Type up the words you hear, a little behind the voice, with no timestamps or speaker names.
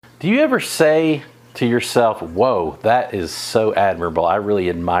Do you ever say to yourself, whoa, that is so admirable. I really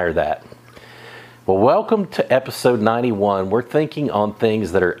admire that. Well, welcome to episode 91. We're thinking on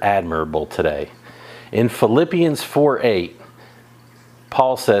things that are admirable today. In Philippians 4:8,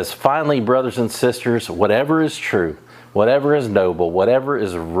 Paul says, finally, brothers and sisters, whatever is true, whatever is noble, whatever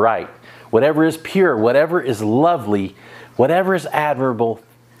is right, whatever is pure, whatever is lovely, whatever is admirable,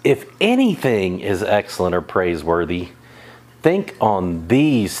 if anything is excellent or praiseworthy, think on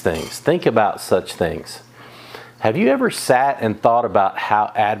these things. Think about such things. Have you ever sat and thought about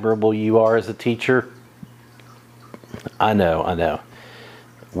how admirable you are as a teacher? I know.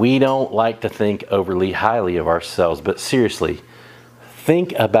 We don't like to think overly highly of ourselves, but seriously,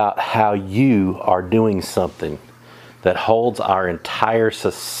 think about how you are doing something that holds our entire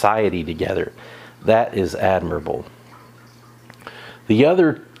society together. That is admirable. The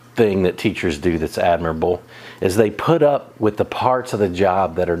other thing that teachers do that's admirable is they put up with the parts of the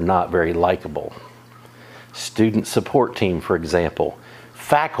job that are not very likable. Student support team, for example,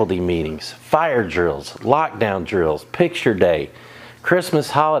 faculty meetings, fire drills, lockdown drills, picture day,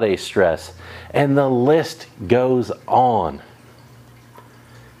 Christmas holiday stress, and the list goes on.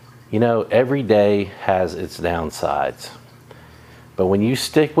 You know, every day has its downsides. But when you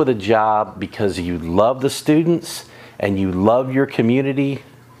stick with a job because you love the students and you love your community,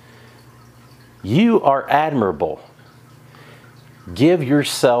 you are admirable. Give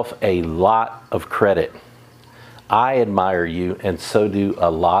yourself a lot of credit. I admire you, and so do a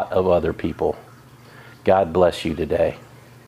lot of other people. God bless you today.